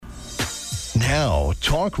Now,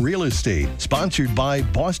 Talk Real Estate, sponsored by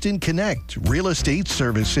Boston Connect Real Estate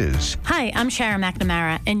Services. Hi, I'm Sharon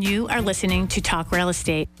McNamara, and you are listening to Talk Real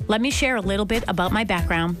Estate. Let me share a little bit about my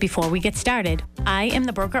background before we get started. I am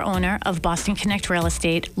the broker-owner of Boston Connect Real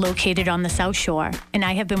Estate, located on the South Shore, and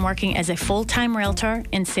I have been working as a full-time realtor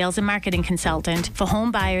and sales and marketing consultant for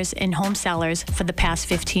home buyers and home sellers for the past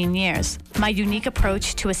 15 years. My unique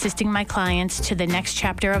approach to assisting my clients to the next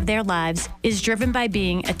chapter of their lives is driven by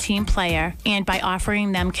being a team player and by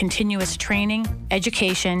offering them continuous training,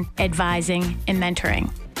 education, advising, and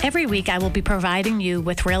mentoring. Every week, I will be providing you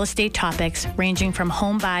with real estate topics ranging from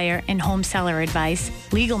home buyer and home seller advice,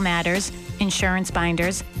 legal matters, insurance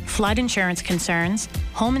binders, flood insurance concerns,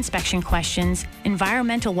 home inspection questions,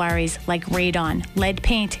 environmental worries like radon, lead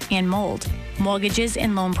paint, and mold, mortgages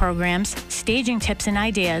and loan programs, staging tips and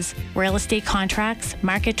ideas, real estate contracts,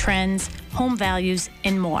 market trends, home values,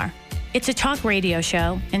 and more. It's a talk radio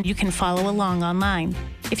show, and you can follow along online.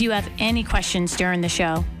 If you have any questions during the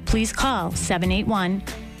show, please call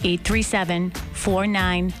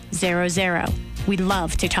 781-837-4900. We'd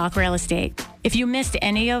love to talk real estate. If you missed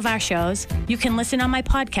any of our shows, you can listen on my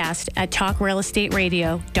podcast at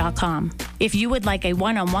talkrealestateradio.com. If you would like a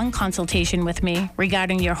one-on-one consultation with me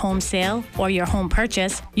regarding your home sale or your home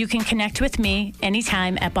purchase, you can connect with me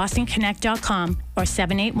anytime at bostonconnect.com or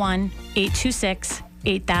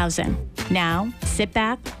 781-826-8000. Now, sit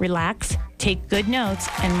back, relax, take good notes,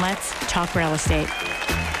 and let's talk real estate.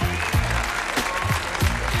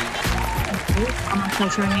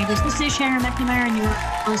 Cultural neighbors. This is Sharon McNamara, and you're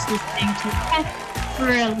listening to Talk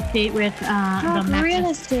Real Estate with the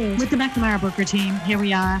McNamara Broker team. Here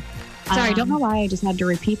we are. Sorry, I don't know why I just had to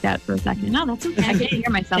repeat that for a second. No, that's okay. I couldn't hear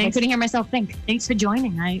myself. I couldn't hear myself think. Thanks for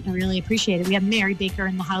joining. I really appreciate it. We have Mary Baker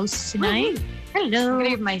in the house tonight. Woo-hoo. Hello. I'm going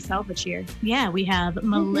to give myself a cheer. Yeah, we have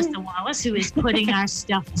Melissa Wallace, who is putting our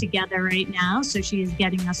stuff together right now. So she is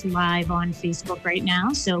getting us live on Facebook right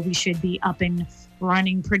now. So we should be up and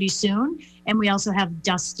running pretty soon. And we also have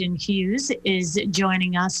Dustin Hughes is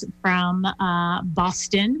joining us from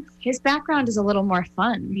Boston. His background is a little more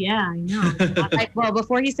fun. Yeah, I know. Well,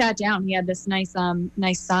 before he sat down, he had this nice sign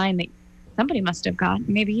that somebody must have got.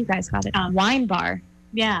 Maybe you guys got it. Wine bar.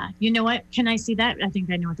 Yeah. You know what? Can I see that? I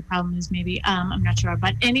think I know what the problem is, maybe. I'm not sure.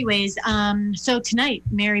 But anyways, so tonight,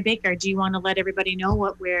 Mary Baker, do you want to let everybody know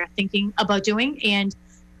what we're thinking about doing? And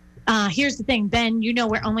here's the thing, Ben, you know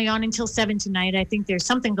we're only on until 7 tonight. I think there's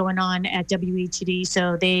something going on at WETD,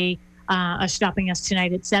 so they are stopping us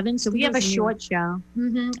tonight at 7. So we have a short show.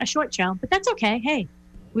 A short show, but that's okay. Hey,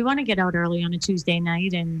 we want to get out early on a Tuesday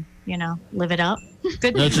night and, live it up.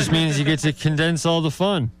 Good. That just means you get to condense all the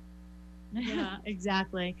fun. Yeah,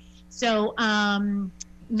 exactly. So,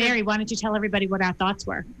 Mary, why don't you tell everybody what our thoughts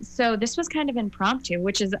were? So this was kind of impromptu,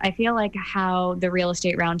 which is, I feel like, how the real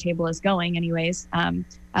estate roundtable is going anyways,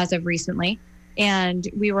 as of recently. And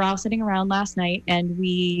we were all sitting around last night, and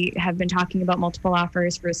we have been talking about multiple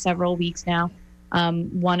offers for several weeks now,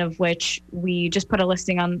 one of which we just put a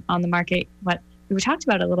listing on the market. But we talked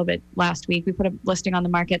about it a little bit last week. We put a listing on the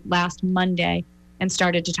market last Monday and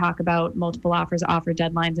started to talk about multiple offers, offer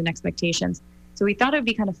deadlines, and expectations. So we thought it would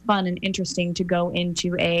be kind of fun and interesting to go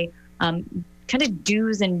into a kind of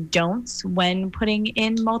do's and don'ts when putting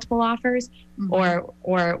in multiple offers, or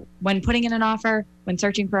when putting in an offer, when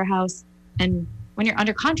searching for a house, and when you're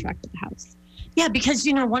under contract with the house. Yeah, because,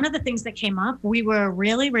 one of the things that came up, we were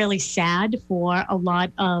really, really sad for a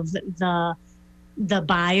lot of the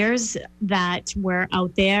buyers that were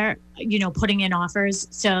out there, putting in offers.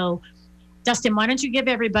 So Dustin, why don't you give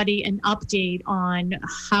everybody an update on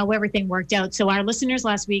how everything worked out? So our listeners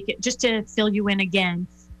last week, just to fill you in again,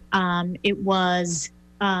 it was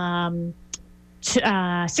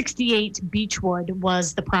 68 Beechwood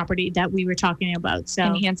was the property that we were talking about. So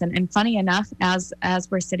in Hanson. And funny enough, as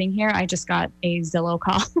we're sitting here, I just got a Zillow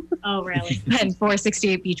call. Oh, really? And for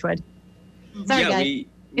 68 Beechwood. Sorry, guys.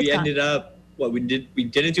 We ended up, we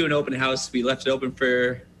didn't do an open house. We left it open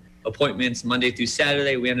for appointments Monday through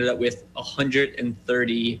Saturday. We ended up with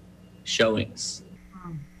 130 showings.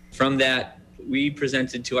 Wow. From that, we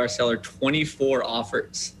presented to our seller 24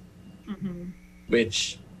 offers,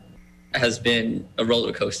 which has been a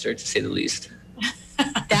roller coaster, to say the least.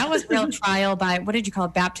 That was real trial by, what did you call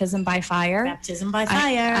it? Baptism by fire? Baptism by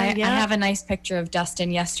fire. I have a nice picture of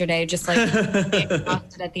Dustin yesterday, just like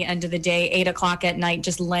exhausted at the end of the day, 8 o'clock at night,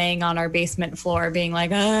 just laying on our basement floor being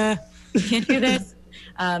like, can't do this.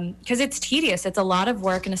 Because it's tedious. It's a lot of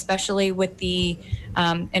work, and especially with the,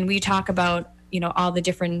 and we talk about all the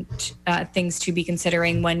different things to be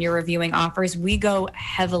considering when you're reviewing offers. We go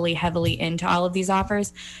heavily into all of these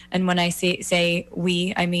offers. And when I say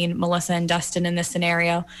we, I mean Melissa and Dustin in this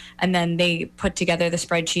scenario. And then they put together the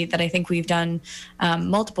spreadsheet that I think we've done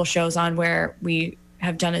multiple shows on, where we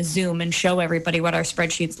have done a Zoom and show everybody what our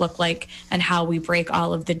spreadsheets look like and how we break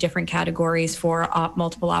all of the different categories for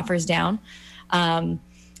multiple offers down.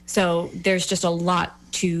 So there's just a lot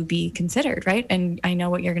to be considered, right? And I know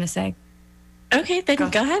what you're going to say. Okay, then go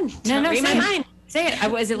ahead. No, read my mind. Say it.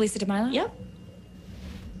 Is it Lisa DeMilo? Yep.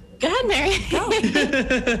 Go ahead, Mary. Go.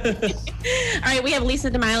 All right, we have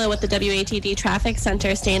Lisa DeMilo with the WATD Traffic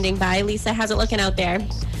Center standing by. Lisa, how's it looking out there?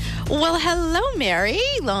 Well, hello, Mary.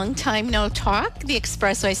 Long time no talk. The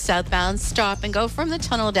expressway southbound stop and go from the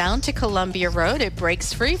tunnel down to Columbia Road. It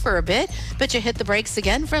breaks free for a bit, but you hit the brakes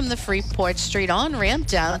again from the Freeport Street on-ramp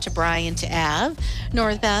down to Bryant Ave.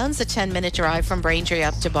 Northbound's a 10-minute drive from Braintree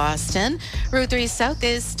up to Boston. Route 3 South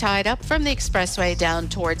is tied up from the expressway down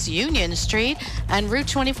towards Union Street, and Route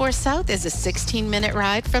 24 South is a 16-minute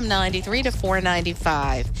ride from 93 to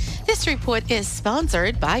 495. This report is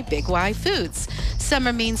sponsored by Big Y Foods.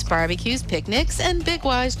 Summer means barbecues, picnics, and Big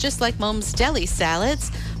Y's just like Mom's Deli salads.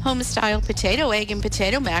 Home-style potato, egg, and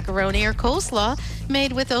potato macaroni or coleslaw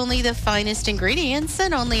made with only the finest ingredients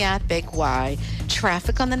and only at Big Y.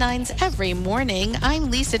 Traffic on the 9s every morning. I'm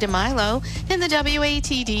Lisa DeMilo in the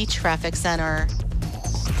WATD Traffic Center.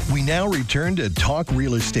 We now return to Talk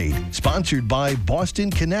Real Estate, sponsored by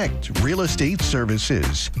Boston Connect Real Estate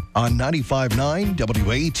Services on 95.9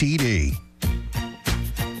 WATD.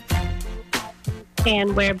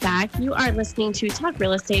 And we're back. You are listening to Talk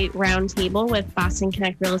Real Estate Roundtable with Boston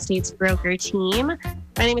Connect Real Estate's broker team.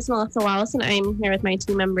 My name is Melissa Wallace, and I'm here with my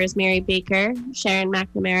team members, Mary Baker, Sharon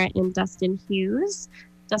McNamara, and Dustin Hughes.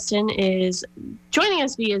 Dustin is joining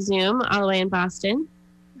us via Zoom all the way in Boston.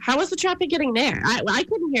 How was the traffic getting there? I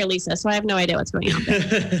couldn't hear Lisa, so I have no idea what's going on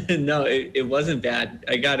there. No, it wasn't bad.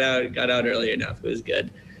 I got out early enough. It was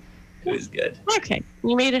good. It was good. Okay.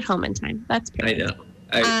 You made it home in time. That's great.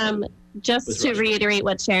 I know. Just to reiterate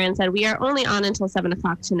what Sharon said, we are only on until 7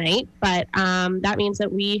 o'clock tonight, but that means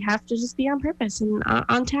that we have to just be on purpose and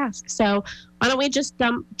on task. So why don't we just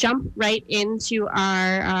jump right into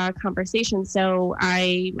our conversation? So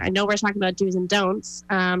I know we're talking about do's and don'ts.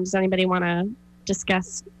 Does anybody want to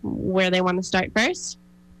discuss where they want to start first?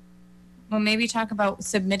 Well, maybe talk about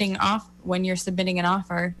submitting when you're submitting an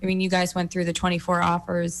offer. I mean, you guys went through the 24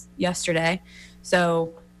 offers yesterday.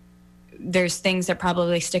 So there's things that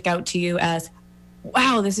probably stick out to you as,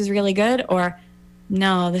 wow, this is really good, or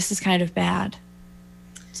no, this is kind of bad.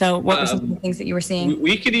 So what were some of the things that you were seeing?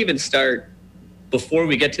 We could even start before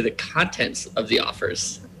we get to the contents of the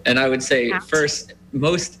offers. And I would say first,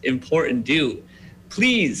 most important,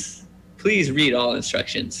 please read all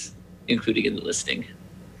instructions, including in the listing.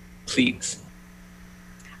 Please.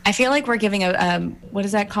 I feel like we're giving what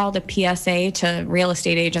is that called? A PSA to real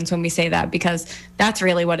estate agents when we say that, because that's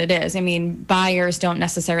really what it is. I mean, buyers don't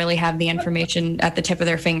necessarily have the information at the tip of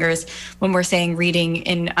their fingers when we're saying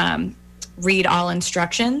read all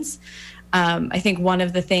instructions. I think one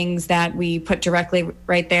of the things that we put directly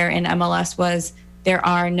right there in MLS was there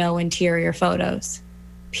are no interior photos,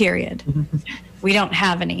 period. We don't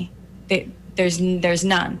have any. There's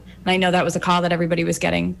none. And I know that was a call that everybody was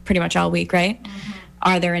getting pretty much all week, right? Mm-hmm.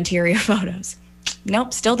 Are there interior photos?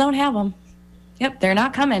 Nope, still don't have them. Yep, they're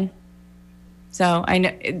not coming. So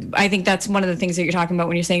I think that's one of the things that you're talking about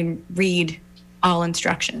when you're saying read all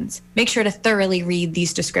instructions. Make sure to thoroughly read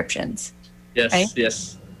these descriptions. Yes, right?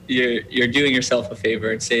 Yes. You're doing yourself a favor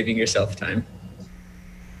and saving yourself time.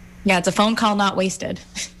 Yeah, it's a phone call not wasted.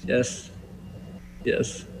 Yes.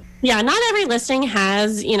 Yeah, not every listing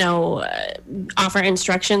has, offer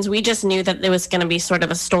instructions. We just knew that there was going to be sort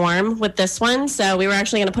of a storm with this one. So we were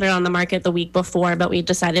actually going to put it on the market the week before, but we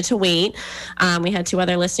decided to wait. We had 2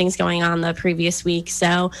 other listings going on the previous week.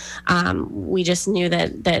 So we just knew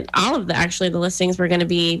that all of the listings were going to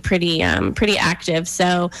be pretty active.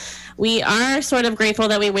 So we are sort of grateful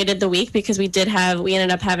that we waited the week, because we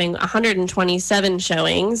ended up having 127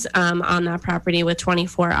 showings on that property with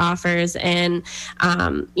 24 offers. And,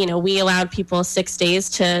 we allowed people 6 days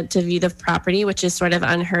to view the property, which is sort of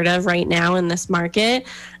unheard of right now in this market.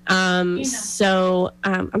 I'm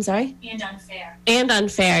sorry? And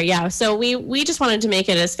unfair, yeah. So we just wanted to make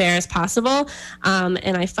it as fair as possible.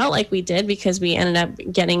 And I felt like we did, because we ended up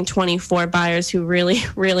getting 24 buyers who really,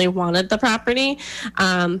 really wanted the property.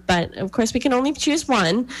 But of course, we can only choose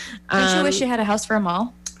one. Don't you wish you had a house for them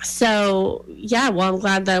all? So, yeah, well, I'm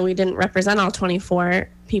glad that we didn't represent all 24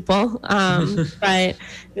 people. But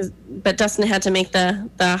Dustin had to make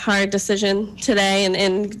the hard decision today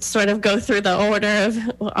and sort of go through the order of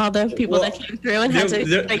all the people that came through and had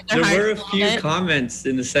to make their There were a few comments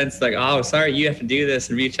in the sense like, oh, sorry, you have to do this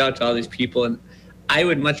and reach out to all these people. And I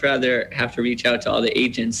would much rather have to reach out to all the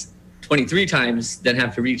agents 23 times than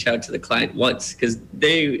have to reach out to the client once, because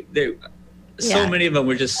so many of them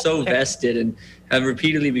were just so vested and have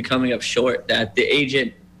repeatedly been coming up short that the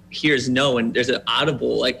agent hears no and there's an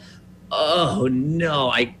audible like, oh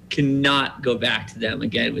no, I cannot go back to them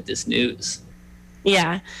again with this news.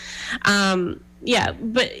 Yeah.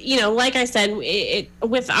 But like I said,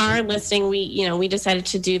 with our listing, we decided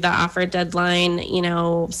to do the offer deadline,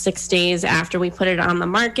 6 days after we put it on the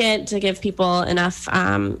market to give people enough,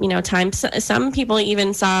 time. Some people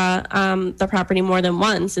even saw the property more than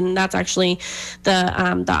once, and that's actually the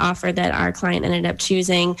offer that our client ended up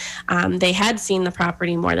choosing. They had seen the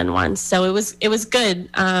property more than once, so it was good.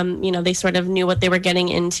 They sort of knew what they were getting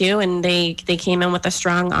into, and they came in with a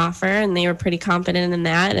strong offer, and they were pretty confident in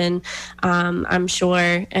that. And I'm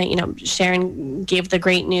sure, Sharon gave the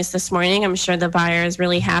great news this morning. I'm sure the buyer is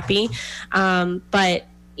really happy. But,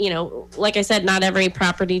 like I said, not every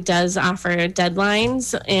property does offer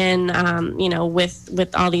deadlines and,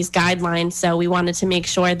 with all these guidelines. So we wanted to make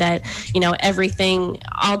sure that,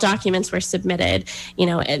 all documents were submitted.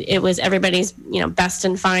 It was everybody's, best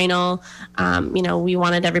and final. We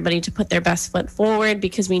wanted everybody to put their best foot forward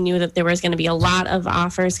because we knew that there was going to be a lot of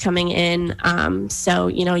offers coming in. So,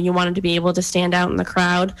 you wanted to be able to stand out in the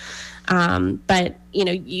crowd. But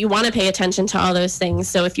you want to pay attention to all those things.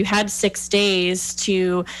 So if you had 6 days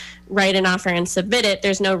to write an offer and submit it,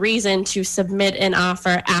 there's no reason to submit an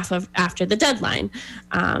offer after the deadline.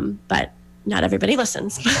 But not everybody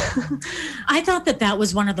listens. I thought that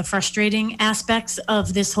was one of the frustrating aspects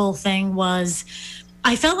of this whole thing was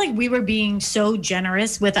I felt like we were being so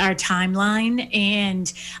generous with our timeline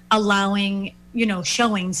and allowing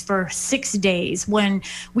showings for 6 days when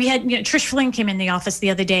we had, Trish Flynn came in the office the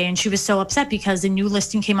other day and she was so upset because a new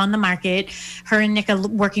listing came on the market. Her and Nick are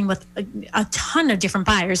working with a ton of different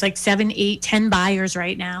buyers, like 7, 8, 10 buyers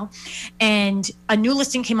right now. And a new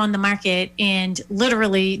listing came on the market and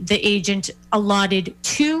literally the agent allotted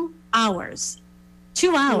 2 hours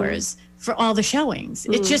for all the showings.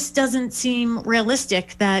 It just doesn't seem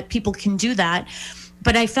realistic that people can do that.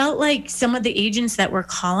 But I felt like some of the agents that were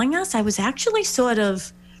calling us, I was actually sort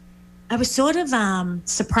of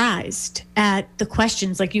surprised at the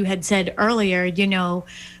questions. Like you had said earlier,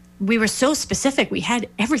 we were so specific. We had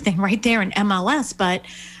everything right there in MLS, but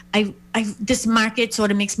this market sort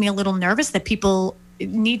of makes me a little nervous that people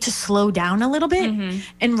need to slow down a little bit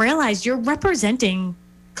and realize you're representing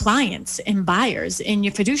clients and buyers, and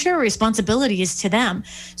your fiduciary responsibility is to them.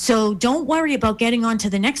 So don't worry about getting on to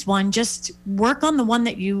the next one. Just work on the one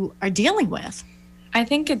that you are dealing with. I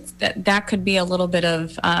think it's that could be a little bit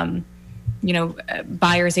of,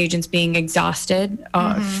 buyers agents being exhausted,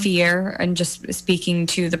 fear, and just speaking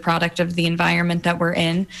to the product of the environment that we're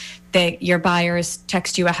in. That your buyers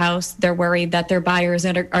text you a house, they're worried that their buyers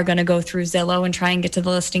are going to go through Zillow and try and get to the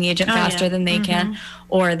listing agent faster than they can,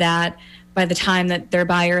 or that by the time that their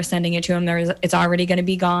buyer is sending it to them, it's already going to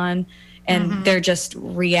be gone. And they're just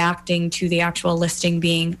reacting to the actual listing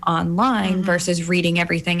being online versus reading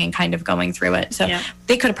everything and kind of going through it. So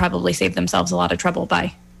they could have probably saved themselves a lot of trouble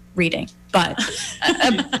by reading. But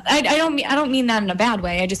I don't mean that in a bad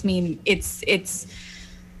way. I just mean it's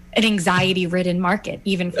an anxiety-ridden market,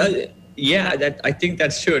 even for I think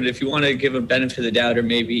that's true. And if you want to give a benefit of the doubt or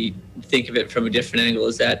maybe think of it from a different angle,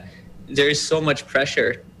 is that there is so much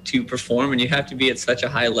pressure to perform, and you have to be at such a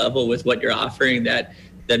high level with what you're offering that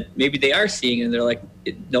maybe they are seeing and they're like,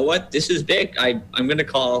 you know what, this is big. I'm going to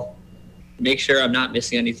call, make sure I'm not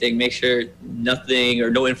missing anything, make sure nothing or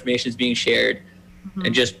no information is being shared,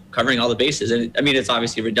 and just covering all the bases. And I mean, it's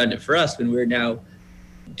obviously redundant for us when we're now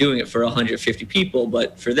doing it for 150 people,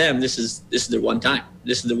 but for them, this is their one time.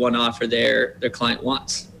 This is the one offer their client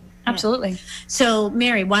wants. Absolutely. So,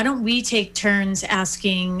 Mary, why don't we take turns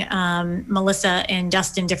asking Melissa and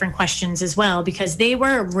Dustin different questions as well, because they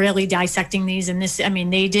were really dissecting these. And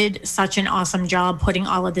they did such an awesome job putting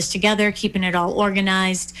all of this together, keeping it all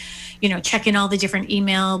organized, checking all the different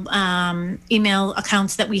email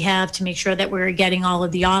accounts that we have to make sure that we're getting all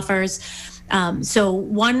of the offers. So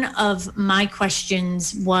one of my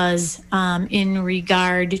questions was in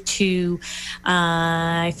regard to,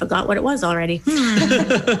 I forgot what it was already.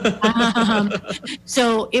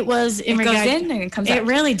 So it was in regard. It goes in and it comes out. It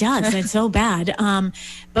really does. It's so bad.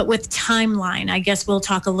 But with timeline, I guess we'll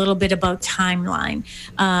talk a little bit about timeline.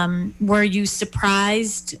 Were you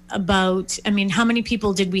surprised about, I mean, how many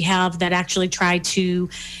people did we have that actually tried to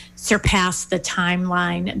surpass the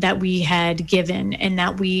timeline that we had given and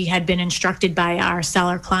that we had been instructed by our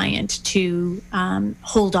seller client to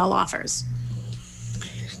hold all offers?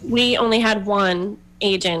 We only had one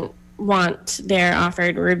agent want their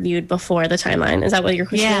offer reviewed before the timeline. Is that what your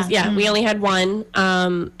question is? Yeah, we only had one,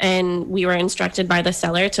 and we were instructed by the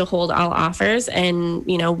seller to hold all offers, and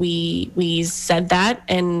we said that,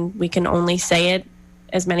 and we can only say it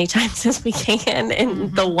as many times as we can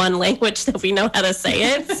in the one language that we know how to say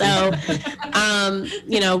it. So,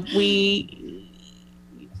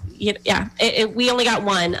 we only got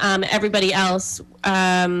one. Everybody else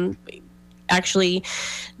actually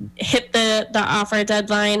hit the offer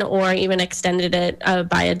deadline or even extended it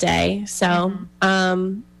by a day. So,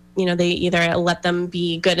 they either let them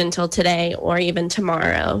be good until today or even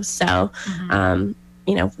tomorrow. So,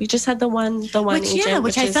 we just had the one agent,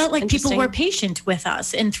 which I felt like people were patient with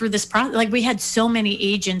us. And through this process, like we had so many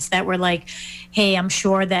agents that were like, hey, I'm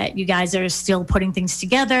sure that you guys are still putting things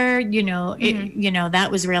together. That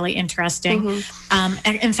was really interesting.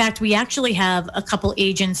 In fact, we actually have a couple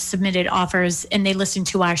agents submitted offers and they listened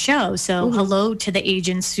to our show. So hello to the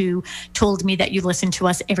agents who told me that you listen to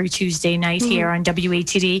us every Tuesday night here on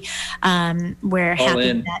WATD. We're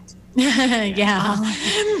happy that. We're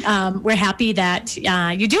happy that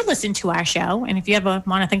you do listen to our show, and if you ever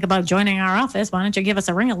want to think about joining our office, why don't you give us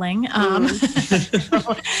a ring-a-ling?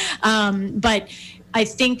 But I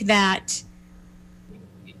think that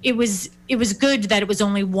it was good that it was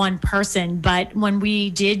only one person, but when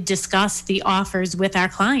we did discuss the offers with our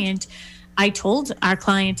client, I told our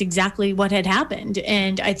client exactly what had happened,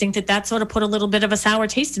 and I think that sort of put a little bit of a sour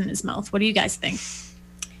taste in his mouth. What do you guys think?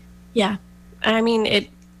 Yeah, I mean,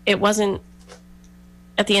 it wasn't,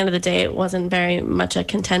 at the end of the day, it wasn't very much a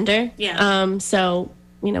contender. Yeah. So,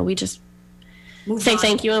 we just say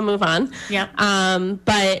thank you and move on. Yeah.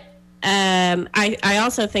 But I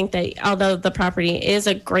also think that although the property is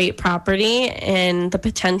a great property and the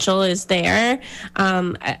potential is there,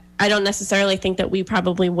 I don't necessarily think that we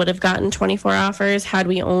probably would have gotten 24 offers had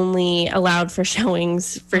we only allowed for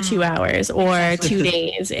showings for 2 hours or 2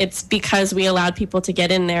 days. It's because we allowed people to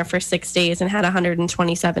get in there for 6 days and had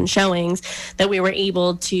 127 showings that we were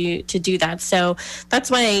able to do that. So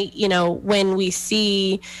that's why, when we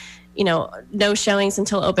see, no showings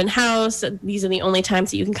until open house, these are the only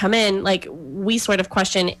times that you can come in, like we sort of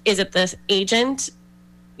question, is it the agent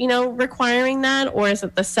requiring that, or is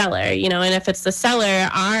it the seller? And if it's the seller,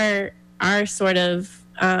 our sort of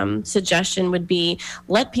suggestion would be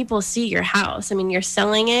let people see your house. I mean, you're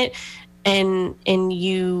selling it, and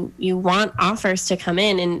you want offers to come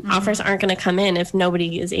in, and offers aren't going to come in if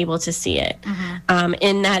nobody is able to see it.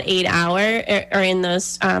 In that 8 hour or in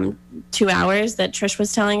those 2 hours that Trish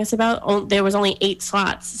was telling us about, there was only 8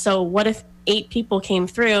 slots. So what if 8 people came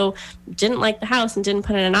through, didn't like the house, and didn't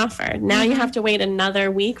put in an offer? Now you have to wait another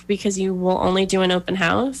week because you will only do an open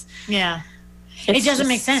house. Yeah. It doesn't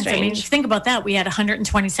make sense. Strange. I mean, think about that. We had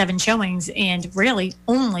 127 showings and really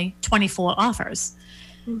only 24 offers.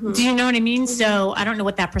 Do you know what I mean? So I don't know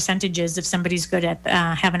what that percentage is if somebody's good at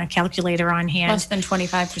having a calculator on hand. Less than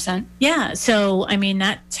 25%. Yeah. So, I mean,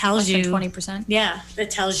 that tells Less you. than 20%. Yeah.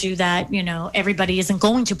 That tells you that, everybody isn't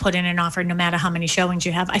going to put in an offer no matter how many showings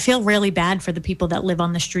you have. I feel really bad for the people that live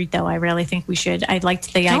on the street, though. I really think we should. I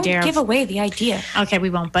liked the idea. Don't give away the idea. Okay,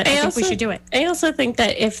 we won't, but I think we should do it. I also think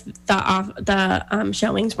that if the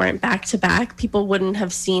showings weren't back to back, people wouldn't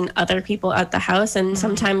have seen other people at the house. And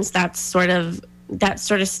sometimes that sort of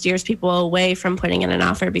steers people away from putting in an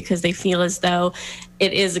offer because they feel as though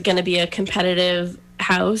it is going to be a competitive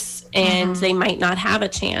house and they might not have a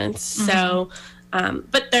chance. So,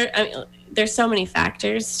 but there's so many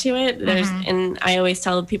factors to it. And I always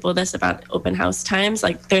tell people this about open house times,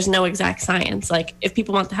 like there's no exact science. Like if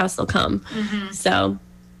people want the house, they'll come. So,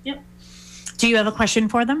 yep. Do you have a question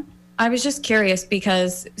for them? I was just curious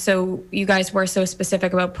because so you guys were so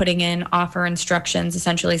specific about putting in offer instructions,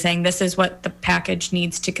 essentially saying this is what the package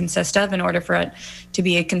needs to consist of in order for it to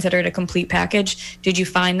be considered a complete package. Did you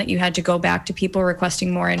find that you had to go back to people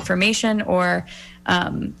requesting more information or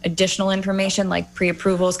additional information like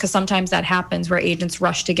pre-approvals? Because sometimes that happens where agents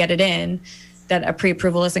rush to get it in, that a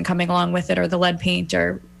pre-approval isn't coming along with it, or the lead paint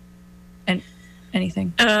or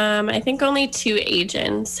anything. I think only 2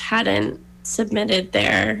 agents hadn't submitted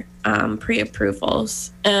their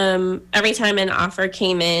pre-approvals. Every time an offer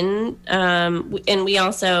came in, and we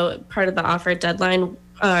also, part of the offer deadline,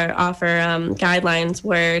 offer guidelines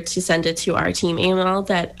were to send it to our team email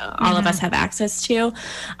that all of us have access to.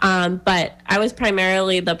 But I was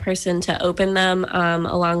primarily the person to open them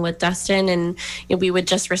along with Dustin, and we would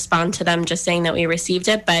just respond to them just saying that we received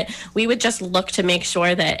it. But we would just look to make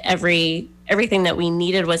sure that everything that we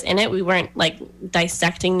needed was in it. We weren't like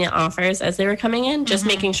dissecting the offers as they were coming in, just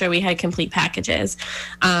making sure we had complete packages.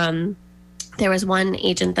 There was one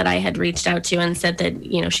agent that I had reached out to and said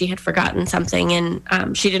that, she had forgotten something,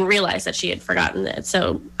 and she didn't realize that she had forgotten it.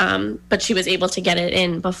 So, but she was able to get it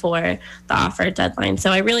in before the offer deadline.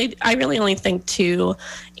 So I really only think 2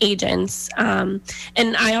 agents. And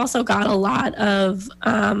I also got a lot of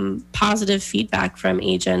positive feedback from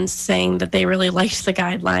agents saying that they really liked the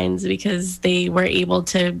guidelines because they were able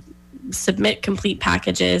to submit complete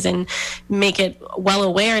packages and make it well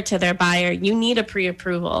aware to their buyer, you need a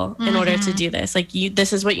pre-approval in order to do this. Like,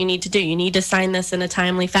 this is what you need to do. You need to sign this in a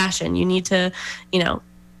timely fashion. You need to,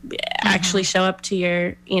 actually show up to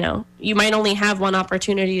your, you might only have one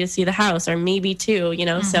opportunity to see the house, or maybe 2,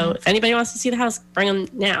 so if anybody wants to see the house, bring them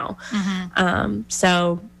now.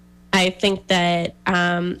 So I think that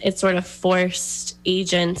it sort of forced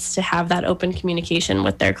agents to have that open communication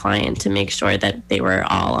with their client to make sure that they were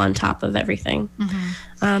all on top of everything.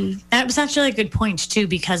 That was actually a good point too,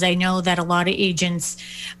 because I know that a lot of agents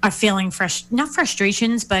are feeling not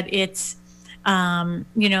frustrations, but it's they're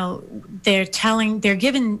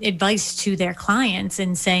giving advice to their clients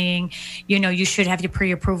and saying, you should have your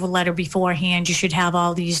pre-approval letter beforehand. You should have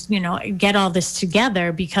all these, get all this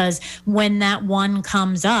together, because when that one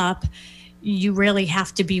comes up, you really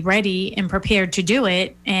have to be ready and prepared to do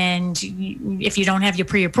it. And if you don't have your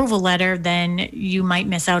pre-approval letter, then you might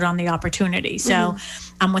miss out on the opportunity. So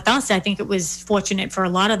with us, I think it was fortunate for a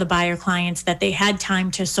lot of the buyer clients that they had time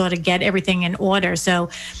to sort of get everything in order. So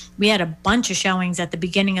we had a bunch of showings at the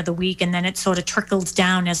beginning of the week, and then it sort of trickled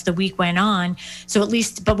down as the week went on. So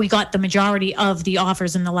but we got the majority of the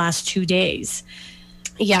offers in the last 2 days.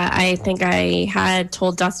 Yeah, I think I had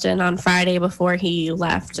told Dustin on Friday before he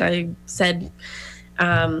left, I said,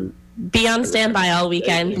 be on standby all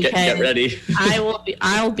weekend, because get ready.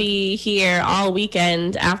 I'll be here all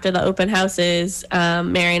weekend after the open houses.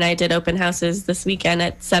 Mary and I did open houses this weekend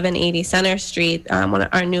at 780 Center Street,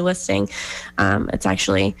 our new listing. It's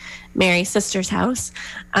actually Mary's sister's house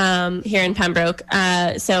here in Pembroke.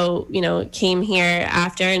 So, came here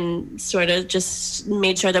after and sort of just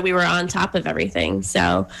made sure that we were on top of everything.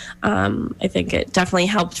 So I think it definitely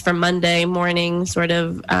helped for Monday morning, sort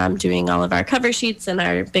of doing all of our cover sheets and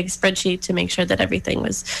our big spreadsheet to make sure that everything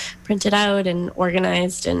was printed out and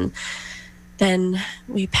organized. And then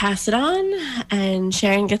we pass it on, and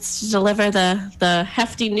Sharon gets to deliver the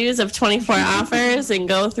hefty news of 24 offers and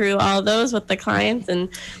go through all those with the clients. And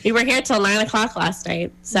we were here till 9:00 last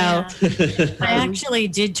night. So I actually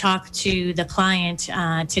did talk to the client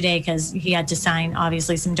today, because he had to sign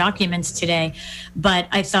obviously some documents today, but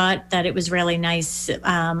I thought that it was really nice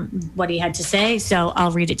what he had to say. So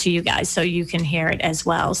I'll read it to you guys so you can hear it as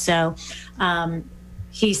well. So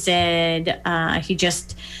he said he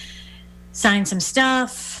just signed some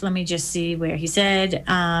stuff. Let me just see where he said,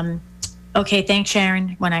 okay, thanks,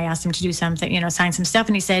 Sharon, when I asked him to do something, sign some stuff.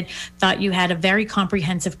 And he said, thought you had a very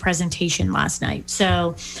comprehensive presentation last night.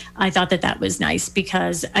 So I thought that was nice,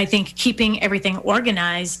 because I think keeping everything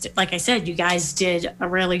organized, like I said, you guys did a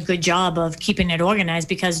really good job of keeping it organized,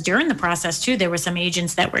 because during the process too, there were some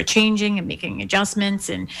agents that were changing and making adjustments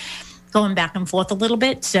and going back and forth a little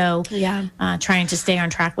bit. So trying to stay on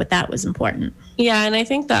track with that was important. Yeah, and I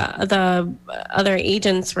think the other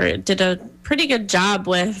agents did a pretty good job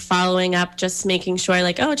with following up, just making sure,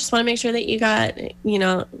 like, just want to make sure that you got,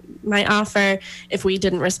 my offer. If we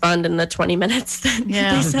didn't respond in the 20 minutes, then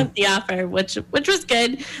they sent the offer, which was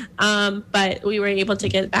good. But we were able to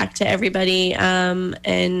get back to everybody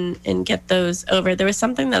and get those over. There was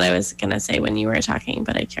something that I was going to say when you were talking,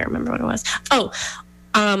 but I can't remember what it was.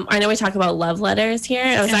 I know we talk about love letters here.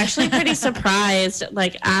 I was actually pretty surprised.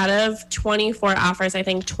 Like, out of 24 offers, I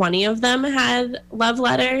think 20 of them had love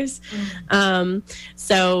letters.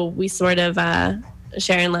 So we sort of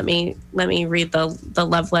Sharon let me read the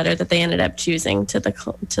love letter that they ended up choosing to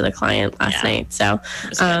the client last night. So,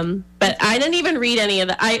 but I didn't even read any of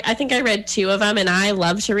that. I think I read 2 of them, and I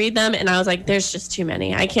love to read them. And I was like, there's just too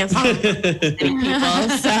many. I can't follow many people.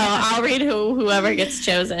 So I'll read whoever gets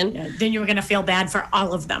chosen. Then you were going to feel bad for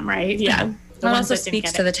all of them, right? Yeah. That ones also that didn't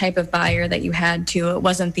speaks get to it. the type of buyer that you had too. It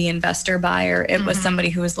wasn't the investor buyer. It was somebody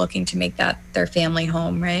who was looking to make that their family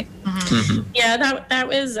home, right? Yeah, that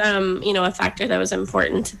was a factor that was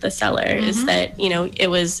important to the seller is that it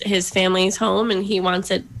was his family's home and he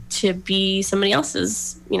wants it to be somebody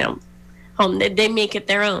else's home. They make it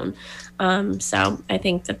their own. So I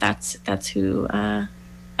think that's who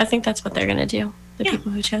I think that's what they're gonna do. The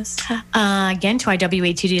people who chose. Again, to our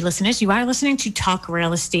WATD listeners, you are listening to Talk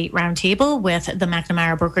Real Estate Roundtable with the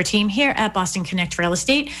McNamara Broker team here at Boston Connect Real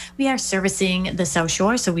Estate. We are servicing the South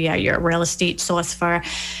Shore, so we are your real estate source from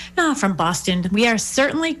Boston. We are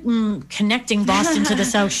certainly connecting Boston to the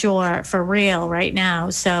South Shore for real right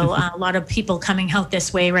now. So a lot of people coming out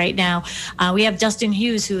this way right now. We have Dustin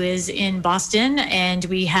Hughes, who is in Boston, and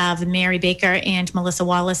we have Mary Baker and Melissa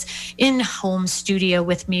Wallace in home studio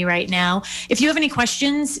with me right now. If you have any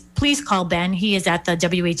questions, please call Ben. He is at the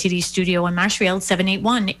WATD studio in Marshfield,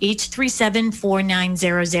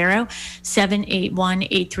 781-837-4900,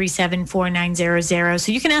 781-837-4900.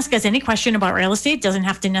 So you can ask us any question about real estate. Doesn't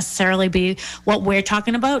have to necessarily be what we're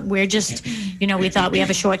talking about. We're just, we thought we have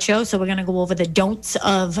a short show, so we're going to go over the don'ts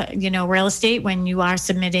of, real estate when you are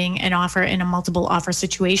submitting an offer in a multiple offer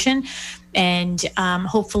situation. And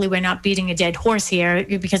hopefully we're not beating a dead horse here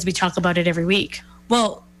because we talk about it every week.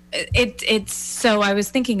 Well, it's so I was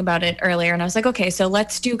thinking about it earlier and I was like, okay, so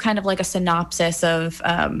let's do kind of like a synopsis of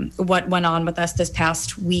what went on with us this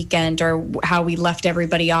past weekend or how we left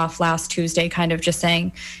everybody off last Tuesday, kind of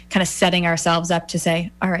setting ourselves up to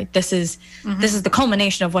say, all right, this is the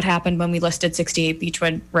culmination of what happened when we listed 68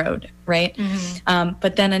 Beechwood Road, right?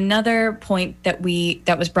 But then another point that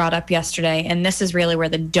was brought up yesterday, and this is really where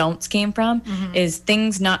the don'ts came from, is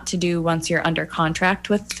things not to do once you're under contract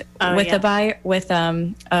with a buyer, with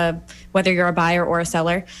whether you're a buyer or a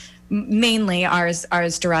seller. Mainly ours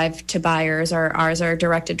derived to buyers, or ours are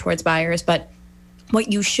directed towards buyers. But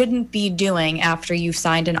what you shouldn't be doing after you've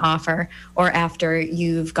signed an offer or after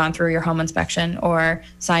you've gone through your home inspection or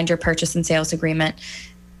signed your purchase and sales agreement,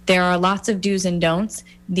 there are lots of do's and don'ts.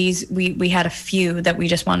 These we had a few that we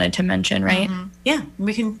just wanted to mention, right? Yeah,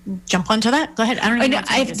 we can jump onto that. Go ahead. I don't know.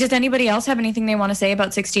 Does anybody else have anything they want to say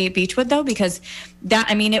about 68 Beechwood though? Because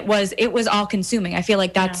it was all consuming. I feel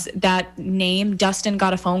like that name. Dustin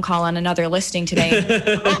got a phone call on another listing today. What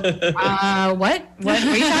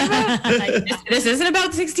are you talking about? This isn't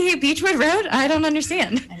about 68 Beechwood Road? I don't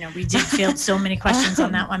understand. I know we did field so many questions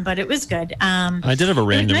on that one, but it was good. I did have a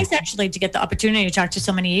random. It was nice actually to get the opportunity to talk to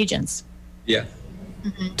so many agents. Yeah.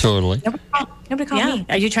 Totally. Nobody called me.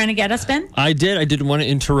 Are you trying to get us, Ben? I did. I didn't want to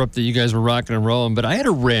interrupt that you guys were rocking and rolling, but I had a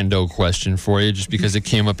rando question for you just because it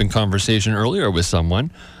came up in conversation earlier with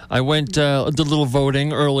someone. I did a little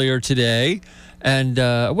voting earlier today, and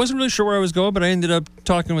I wasn't really sure where I was going, but I ended up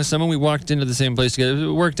talking with someone. We walked into the same place together.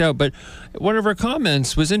 It worked out, but one of her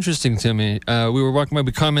comments was interesting to me. We were walking by,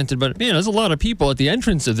 we commented, but there's a lot of people at the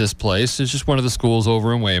entrance of this place. It's just one of the schools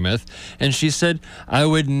over in Weymouth. And she said, I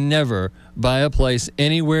would never buy a place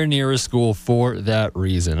anywhere near a school for that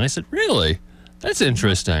reason. And I said, really? That's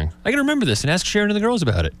interesting. I can remember this and ask Sharon and the girls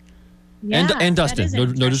about it. Yeah, and Dustin.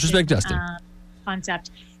 No disrespect, Dustin.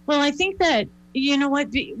 Concept. Well, I think that, you know what,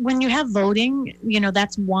 when you have voting,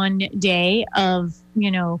 that's one day of,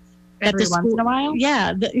 every once in a while.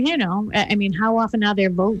 Yeah. How often are there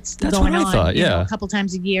votes going on? Thought, yeah. A couple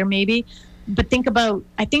times a year, maybe. But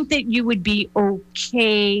I think that you would be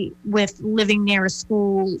okay with living near a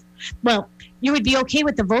school. Well, you would be okay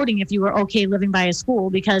with the voting if you were okay living by a school,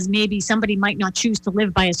 because maybe somebody might not choose to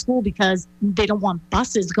live by a school because they don't want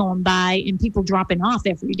buses going by and people dropping off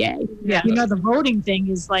every day. Yeah. The voting thing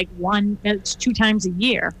is like it's 2 times a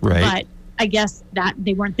year. Right. But I guess that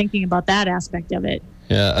they weren't thinking about that aspect of it.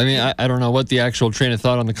 Yeah, I don't know what the actual train of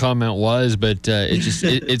thought on the comment was, but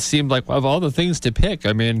it seemed like of all the things to pick,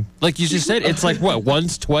 like you just said, it's like what,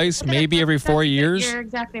 once, twice, maybe every 4 years? You're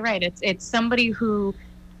exactly right. It's somebody who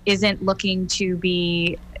isn't looking to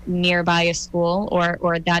be nearby a school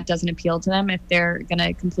or that doesn't appeal to them. If they're going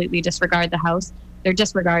to completely disregard the house, they're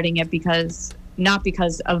disregarding it not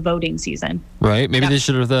because of voting season. Right. Maybe they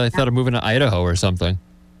should have thought of moving to Idaho or something.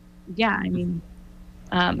 Yeah,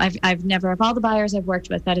 I've never, of all the buyers I've worked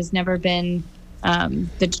with, that has never been the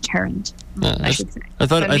deterrent. I should say. I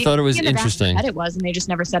thought it was interesting. It was, and they just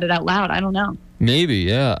never said it out loud. I don't know. Maybe,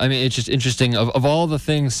 yeah. It's just interesting. Of all the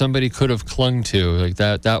things somebody could have clung to, like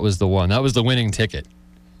that was the one. That was the winning ticket.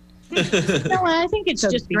 No, I think it's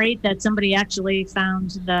just great that somebody actually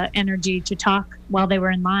found the energy to talk while they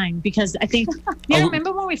were in line, because I think,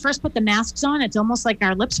 remember when we first put the masks on, it's almost like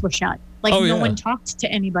our lips were shut. Like no one talked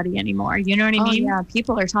to anybody anymore. You know what I mean? Yeah,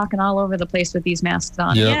 people are talking all over the place with these masks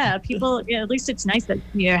on. Yep. Yeah, people, at least it's nice that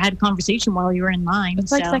you had a conversation while you were in line.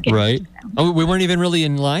 It's like second. Right. Oh, we weren't even really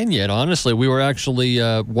in line yet, honestly. We were actually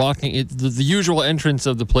walking. The usual entrance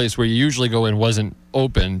of the place where you usually go in wasn't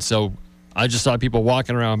open, so I just saw people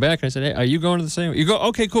walking around back, and I said, hey, are you going to the same way? You go,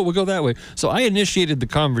 okay, cool, we'll go that way. So I initiated the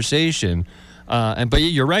conversation, but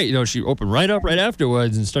you're right. She opened right up right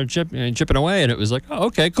afterwards and started chipping away, and it was like, oh,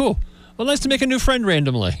 okay, cool. Well, nice to make a new friend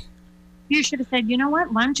randomly. You should have said, you know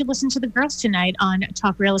what? Why don't you listen to the girls tonight on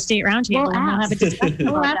Talk Real Estate Roundtable, and we'll have a discussion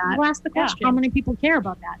about that. We'll ask the question. How many people care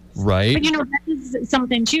about that? Right. But, that is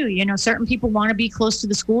something, too. Certain people want to be close to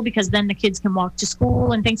the school because then the kids can walk to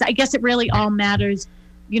school and things. I guess it really all matters,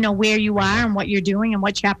 where you are and what you're doing and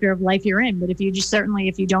what chapter of life you're in. But if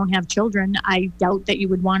you don't have children, I doubt that you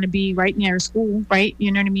would want to be right near a school, right?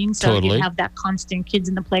 You know what I mean? So totally. you have that constant kids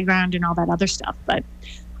in the playground and all that other stuff. But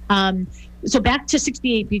so back to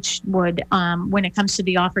 68 Beechwood, when it comes to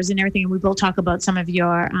the offers and everything, and we will talk about some of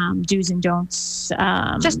your do's and don'ts.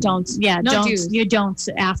 Just don'ts. Yeah, no don'ts. Do's. Your don'ts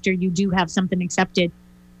after you do have something accepted.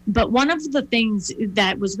 But one of the things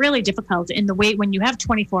that was really difficult in the way when you have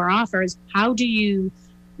 24 offers, how do you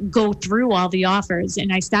go through all the offers?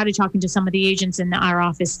 And I started talking to some of the agents in our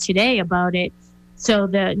office today about it. So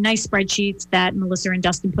the nice spreadsheets that Melissa and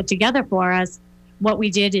Dustin put together for us, what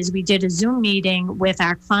we did is we did a Zoom meeting with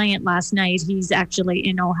our client last night. He's actually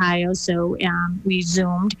in Ohio, so we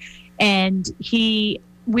Zoomed, and we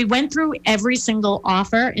went through every single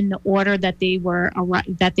offer in the order that they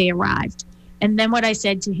arrived. And then what I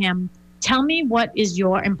said to him, tell me what is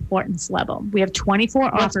your importance level. We have 24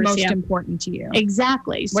 offers here. What's most important to you?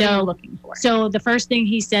 Exactly. What are you looking for? So the first thing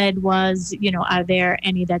he said was, are there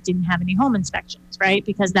any that didn't have any home inspections, right?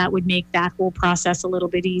 Because that would make that whole process a little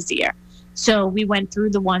bit easier. So we went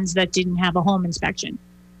through the ones that didn't have a home inspection.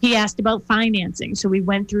 He asked about financing. So we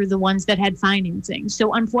went through the ones that had financing.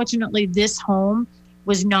 So unfortunately, this home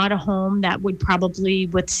was not a home that would probably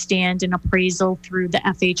withstand an appraisal through the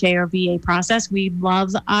FHA or VA process. We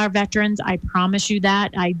love our veterans. I promise you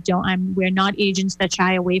that. We're not agents that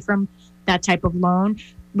shy away from that type of loan.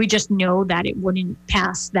 We just know that it wouldn't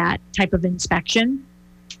pass that type of inspection.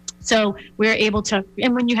 So we're able to,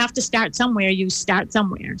 and when you have to start somewhere, you start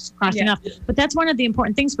somewhere, cross enough. But that's one of the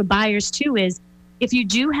important things for buyers too, is if you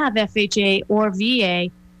do have FHA or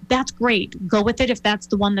VA, that's great. Go with it if that's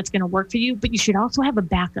the one that's going to work for you. But you should also have a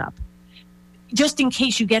backup, just in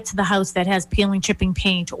case you get to the house that has peeling, chipping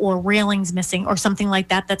paint or railings missing or something like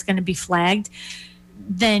that that's going to be flagged.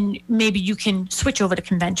 Then maybe you can switch over to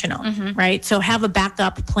conventional, right? So have a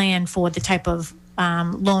backup plan for the type of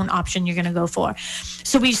loan option you're going to go for.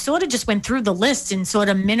 So we sort of just went through the list and sort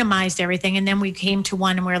of minimized everything. And then we came to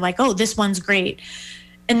one and we were like, oh, this one's great.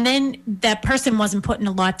 And then that person wasn't putting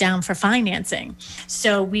a lot down for financing.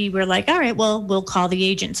 So we were like, all right, well, we'll call the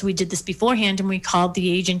agent. So we did this beforehand and we called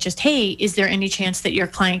the agent just, hey, is there any chance that your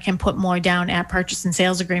client can put more down at purchase and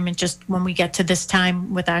sales agreement? Just when we get to this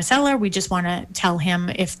time with our seller, we just want to tell him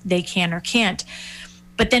if they can or can't.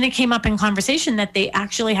 But then it came up in conversation that they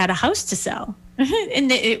actually had a house to sell.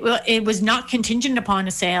 And it was not contingent upon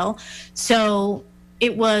a sale. So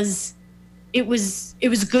it was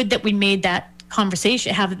good that we made that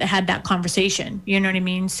conversation, had that conversation, you know what I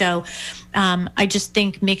mean? So I just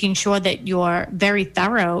think making sure that you're very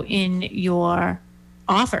thorough in your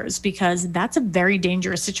offers, because that's a very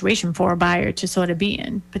dangerous situation for a buyer to sort of be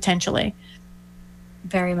in potentially.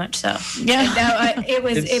 Very much so. Yeah. It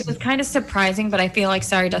was kind of surprising, but I feel like,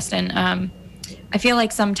 sorry, Dustin, I feel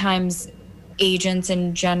like sometimes agents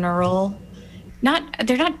in general,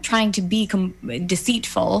 they're not trying to be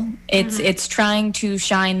deceitful. It's trying to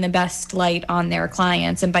shine the best light on their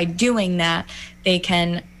clients, and by doing that, they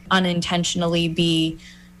can unintentionally be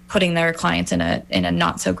putting their clients in a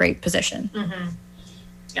not so great position.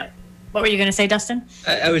 Yep. What were you going to say, Dustin?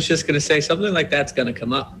 I was just going to say something like that's going to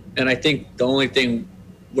come up, and I think the only thing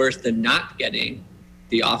worse than not getting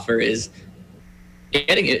the offer is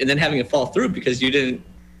getting it and then having it fall through because you didn't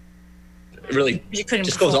really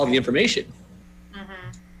disclose all the information.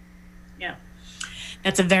 Yeah,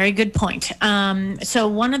 that's a very good point. So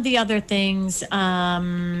one of the other things,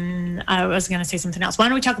 I was going to say something else. Why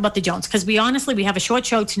don't we talk about the don'ts? Because we have a short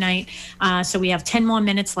show tonight. So we have 10 more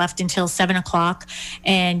minutes left until 7:00.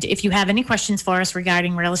 And if you have any questions for us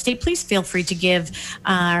regarding real estate, please feel free to give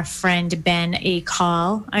our friend Ben a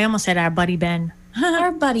call. I almost said our buddy Ben.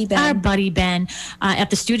 Our buddy Ben. Our buddy Ben at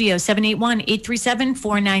the studio,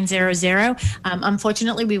 781-837-4900.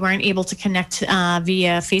 Unfortunately, we weren't able to connect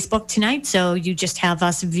via Facebook tonight, so you just have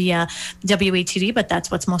us via WATD, but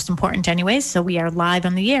that's what's most important anyways. So we are live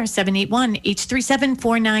on the air,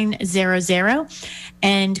 781-837-4900.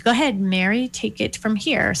 And go ahead, Mary, take it from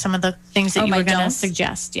here. Some of the things that you were going to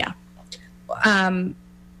suggest. Yeah.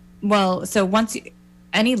 Well, so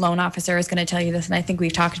any loan officer is going to tell you this, and I think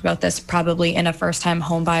we've talked about this probably in a first-time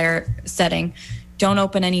home buyer setting. Don't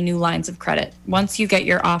open any new lines of credit. Once you get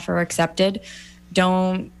your offer accepted,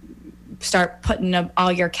 don't start putting up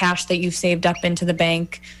all your cash that you've saved up into the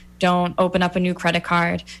bank. Don't open up a new credit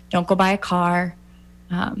card. Don't go buy a car.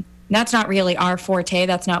 That's not really our forte.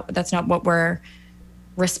 That's not what we're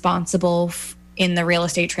responsible in the real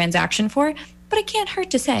estate transaction for. But it can't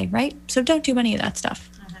hurt to say, right? So don't do any of that stuff.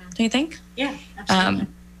 Do you think? Yeah, absolutely.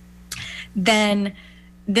 Then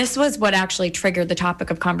this was what actually triggered the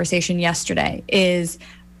topic of conversation yesterday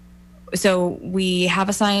so we have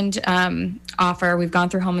a signed offer. We've gone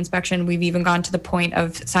through home inspection. We've even gone to the point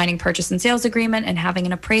of signing purchase and sales agreement and having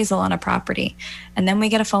an appraisal on a property. And then we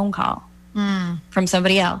get a phone call from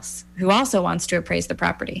somebody else who also wants to appraise the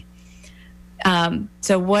property.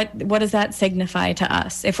 So what does that signify to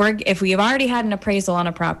us? If we have already had an appraisal on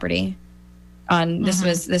a property,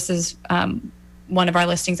 this is one of our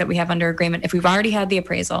listings that we have under agreement. If we've already had the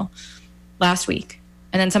appraisal last week,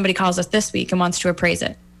 and then somebody calls us this week and wants to appraise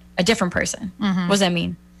it, a different person, what does that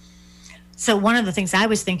mean? So one of the things I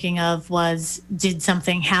was thinking of was, did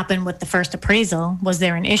something happen with the first appraisal? Was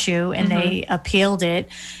there an issue and they appealed it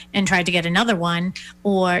and tried to get another one?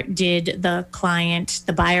 Or did the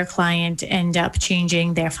buyer client end up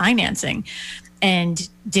changing their financing and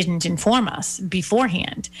didn't inform us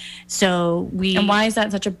beforehand? And why is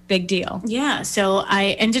that such a big deal? Yeah. So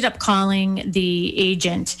I ended up calling the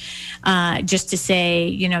agent just to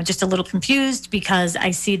say, just a little confused because I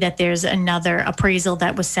see that there's another appraisal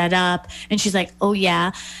that was set up. And she's like, oh,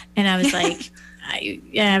 yeah. And I was like, I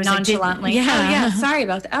was nonchalantly. Like, yeah. Sorry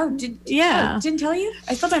about that. Didn't tell you?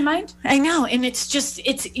 I slipped my mind. I know. And it's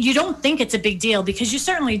you don't think it's a big deal because you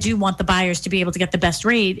certainly do want the buyers to be able to get the best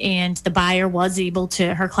rate. And the buyer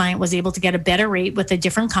her client was able to get a better rate with a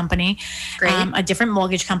different company, a different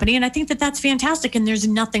mortgage company. And I think that that's fantastic. And there's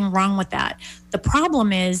nothing wrong with that. The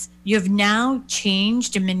problem is you've now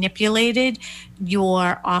changed and manipulated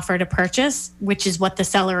your offer to purchase, which is what the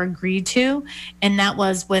seller agreed to. And that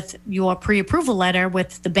was with your pre-approval letter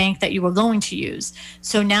with the bank that you were going to use.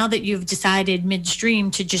 So now that you've decided midstream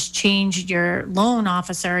to just change your loan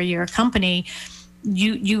officer, your company,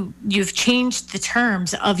 you've changed the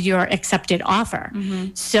terms of your accepted offer.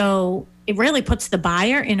 So it really puts the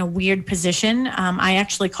buyer in a weird position. I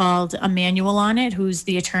actually called Emmanuel on it, who's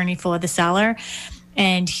the attorney for the seller.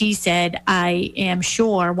 And he said, I am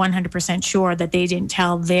 100% sure that they didn't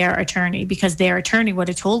tell their attorney because their attorney would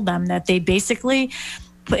have told them that they basically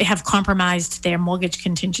have compromised their mortgage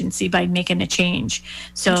contingency by making a change.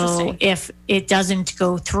 So if it doesn't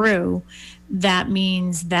go through, that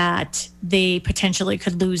means that they potentially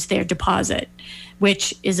could lose their deposit,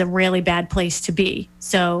 which is a really bad place to be.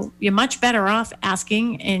 So you're much better off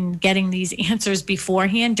asking and getting these answers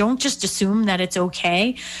beforehand. Don't just assume that it's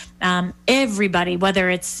okay. Everybody, whether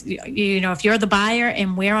it's, if you're the buyer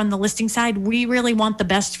and we're on the listing side, we really want the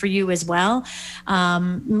best for you as well.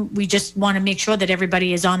 We just want to make sure that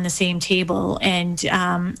everybody is on the same table and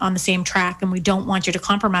on the same track. And we don't want you to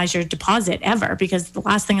compromise your deposit ever, because the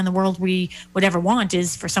last thing in the world we would ever want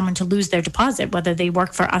is for someone to lose their deposit, whether they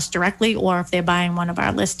work for us directly or if they're buying one of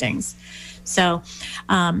our listings. So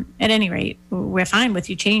at any rate, we're fine with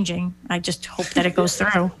you changing. I just hope that it goes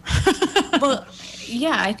through. Well,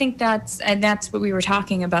 yeah, I think that's what we were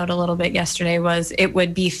talking about a little bit yesterday was it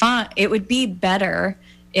would be fun. It would be better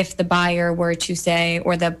if the buyer were to say,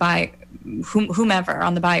 or whomever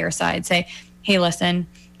on the buyer side say, hey, listen,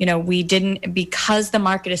 we didn't, because the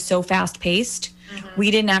market is so fast paced,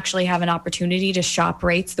 we didn't actually have an opportunity to shop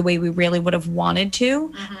rates the way we really would have wanted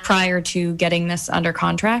to prior to getting this under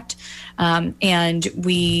contract. And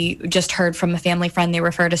we just heard from a family friend, they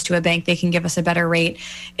referred us to a bank, they can give us a better rate.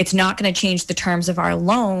 It's not going to change the terms of our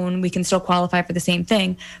loan. We can still qualify for the same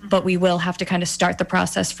thing, but we will have to kind of start the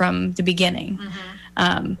process from the beginning.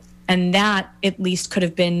 And that at least could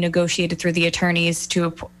have been negotiated through the attorneys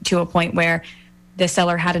to a point where the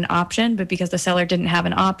seller had an option, but because the seller didn't have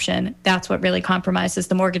an option, that's what really compromises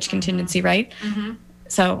the mortgage contingency, right?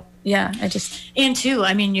 So Yeah, And two,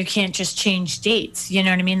 I mean, you can't just change dates. You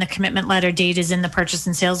know what I mean? The commitment letter date is in the purchase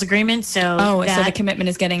and sales agreement. So so the commitment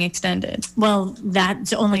is getting extended. Well,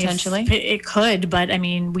 that's only Potentially. It could, but I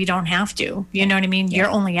mean, we don't have to. You know what I mean? Yeah.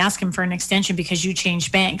 You're only asking for an extension because you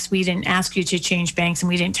changed banks. We didn't ask you to change banks, and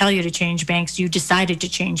we didn't tell you to change banks. You decided to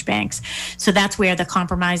change banks. So that's where the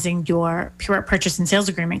compromising your pure purchase and sales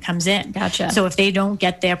agreement comes in. Gotcha. So if they don't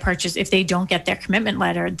get their commitment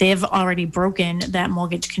letter, they've already broken that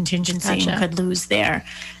mortgage contingency Gotcha. and could lose their.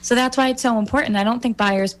 So that's why it's so important. I don't think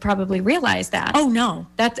buyers probably realize that. Oh no.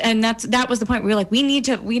 That was the point. We were like, we need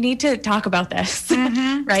to talk about this,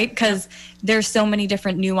 right? Because there's so many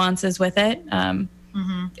different nuances with it.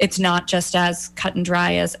 It's not just as cut and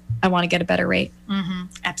dry as I want to get a better rate.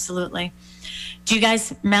 Absolutely. Do you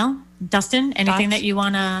guys, Mel, Dustin, anything Thoughts? that you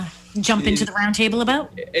want to jump into the roundtable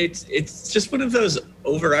about? It's just one of those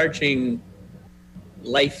overarching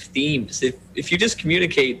life themes. If you just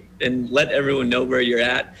communicate and let everyone know where you're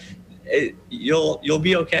at, you'll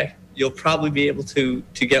be okay. You'll probably be able to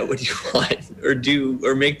get what you want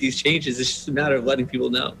or make these changes. It's just a matter of letting people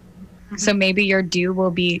know. So maybe your do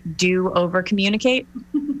will be do over communicate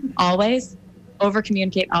always. Over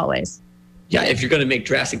communicate always. Yeah, if you're going to make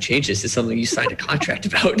drastic changes to something you signed a contract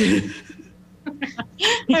about.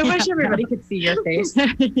 I wish everybody could see your face.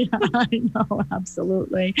 Yeah, I know,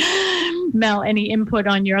 absolutely. Mel, any input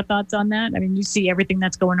on your thoughts on that? I mean, you see everything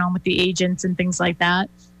that's going on with the agents and things like that.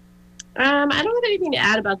 I don't have anything to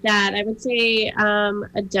add about that. I would say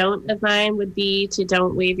a don't of mine would be to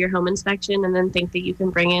don't waive your home inspection and then think that you can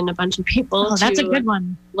bring in a bunch of people. Oh, that's a to good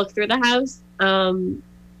one. Look through the house.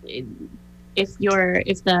 If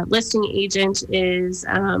the listing agent is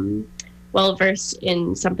well versed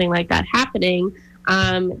in something like that happening,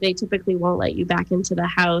 they typically won't let you back into the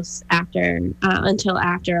house until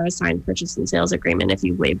after a signed purchase and sales agreement if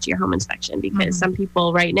you waived your home inspection, because some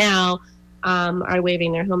people right now are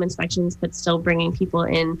waiving their home inspections but still bringing people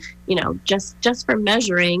in, just for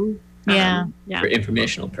measuring. For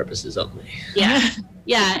informational purposes only.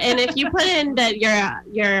 Yeah, and if you put in that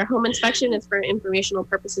your home inspection is for informational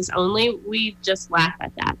purposes only, we just laugh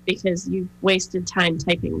at that because you've wasted time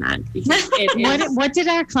typing that. Because what did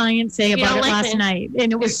our client say about it last night?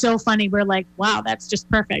 And it was so funny. We're like, wow, that's just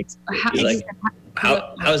perfect. How is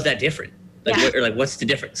that different? What's the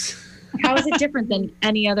difference? How is it different than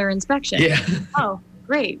any other inspection? Yeah. Oh,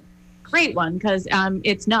 great one, because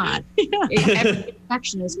it's not. Every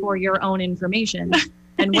inspection is for your own information.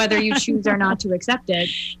 And whether you choose or not to accept it.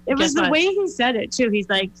 It was the way he said it too. He's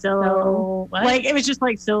like, so what? Like, it was just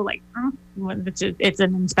like, it's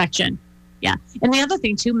an inspection. Yeah. And the other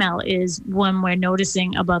thing too, Mel, is when we're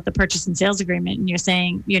noticing about the purchase and sales agreement and you're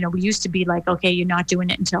saying, we used to be like, okay, you're not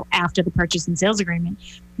doing it until after the purchase and sales agreement.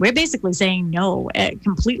 We're basically saying no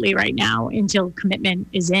completely right now until commitment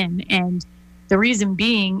is in. And the reason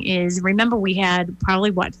being is, remember, we had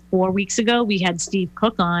probably 4 weeks ago, we had Steve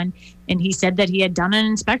Cook on, and he said that he had done an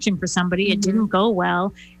inspection for somebody. It didn't go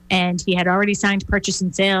well, and he had already signed purchase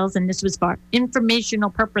and sales, and this was for informational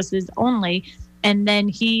purposes only. And then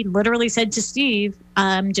he literally said to Steve,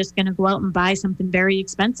 I'm just going to go out and buy something very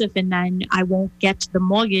expensive, and then I won't get the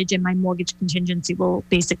mortgage, and my mortgage contingency will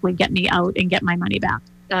basically get me out and get my money back.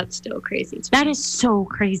 That's still crazy. That is so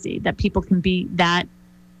crazy that people can be that,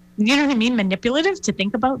 you know what I mean, manipulative to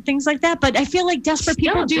think about things like that. But I feel like desperate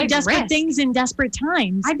people do desperate things in desperate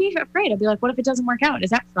times. I'd be afraid. I'd be like, what if it doesn't work out?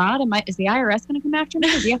 Is that fraud? Is the IRS going to come after me?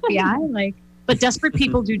 Is the FBI? But desperate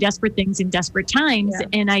people do desperate things in desperate times. Yeah.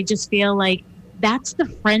 And I just feel like that's the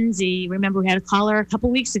frenzy. Remember, we had a caller a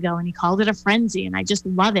couple weeks ago and he called it a frenzy, and I just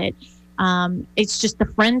love it. It's just the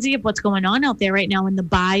frenzy of what's going on out there right now. And the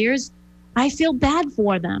buyers, I feel bad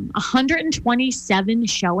for them. 127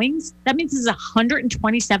 showings. That means there's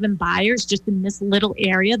 127 buyers just in this little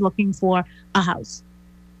area looking for a house.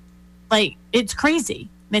 It's crazy.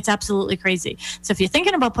 It's absolutely crazy. So if you're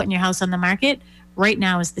thinking about putting your house on the market, right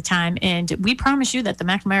now is the time. And we promise you that the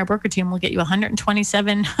McNamara broker team will get you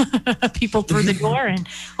 127 people through the door and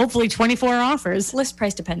hopefully 24 offers. List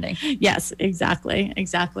price depending. Yes, exactly.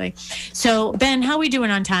 So Ben, how are we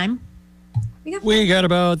doing on time? We got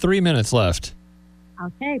about 3 minutes left.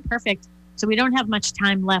 Okay, perfect. So we don't have much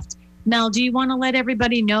time left. Mel, do you want to let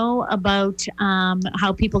everybody know about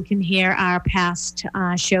how people can hear our past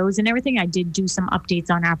shows and everything? I did do some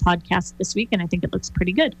updates on our podcast this week, and I think it looks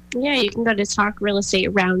pretty good. Yeah, you can go to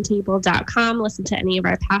talkrealestateroundtable.com, listen to any of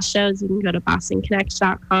our past shows. You can go to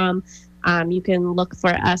bostonconnect.com. You can look for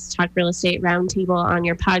us, Talk Real Estate Roundtable, on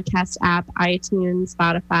your podcast app, iTunes,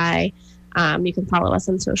 Spotify. You can follow us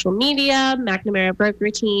on social media, McNamara Broker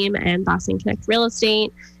Team and Boston Connect Real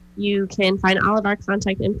Estate. You can find all of our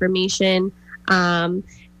contact information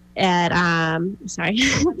at sorry.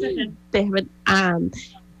 They have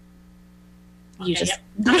you just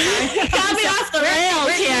got me off the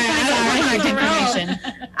rails here.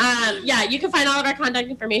 Yeah, you can find all of our contact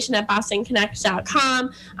information at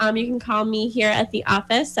bostonconnect.com. You can call me here at the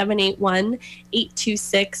office,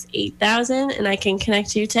 781-826-8000, and I can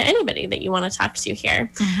connect you to anybody that you want to talk to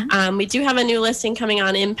here. We do have a new listing coming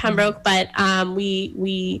on in Pembroke, but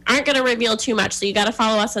we aren't going to reveal too much, so you got to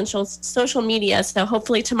follow us on social media. So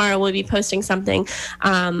hopefully tomorrow we'll be posting something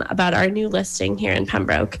about our new listing here in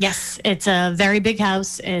Pembroke. Yes, it's a very big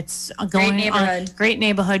house. It's great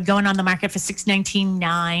neighborhood, going on the market for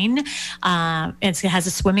 $619,900. It has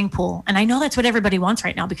a swimming pool, and I know that's what everybody wants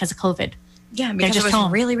right now because of COVID. Yeah, because it was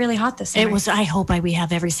really, really hot this summer. It was. I hope we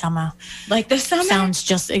have every summer. Like this summer? Sounds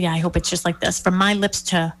just, I hope it's just like this. From my lips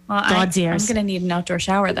to God's ears. I'm going to need an outdoor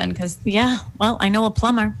shower then because... Yeah, well, I know a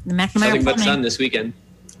plumber, the McNamara Nothing but Plumbing. sun this weekend.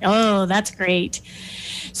 Oh, that's great.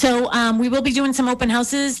 So we will be doing some open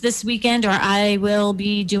houses this weekend, or I will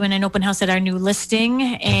be doing an open house at our new listing.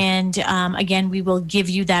 And again, we will give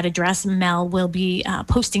you that address. Mel will be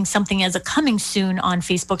posting something as a coming soon on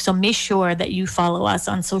Facebook. So make sure that you follow us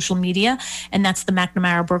on social media. And that's the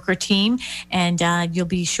McNamara Broker team. And you'll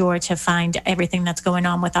be sure to find everything that's going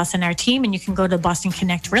on with us and our team. And you can go to Boston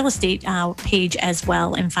Connect Real Estate page as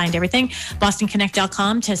well and find everything.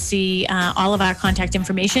 BostonConnect.com to see all of our contact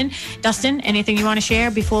information. Dustin, anything you want to share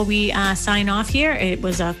before we sign off here? It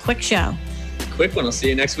was a quick show. Quick one. I'll see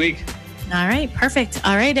you next week. All right. Perfect.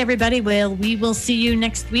 All right, everybody. Well, we will see you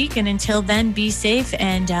next week. And until then, be safe.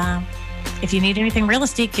 And if you need anything real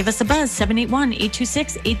estate, give us a buzz,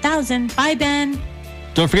 781-826-8000. Bye, Ben.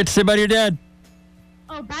 Don't forget to say bye to your dad.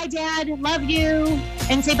 Oh, bye, Dad. Love you.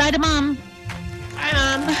 And say bye to Mom. Bye,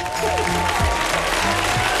 Mom.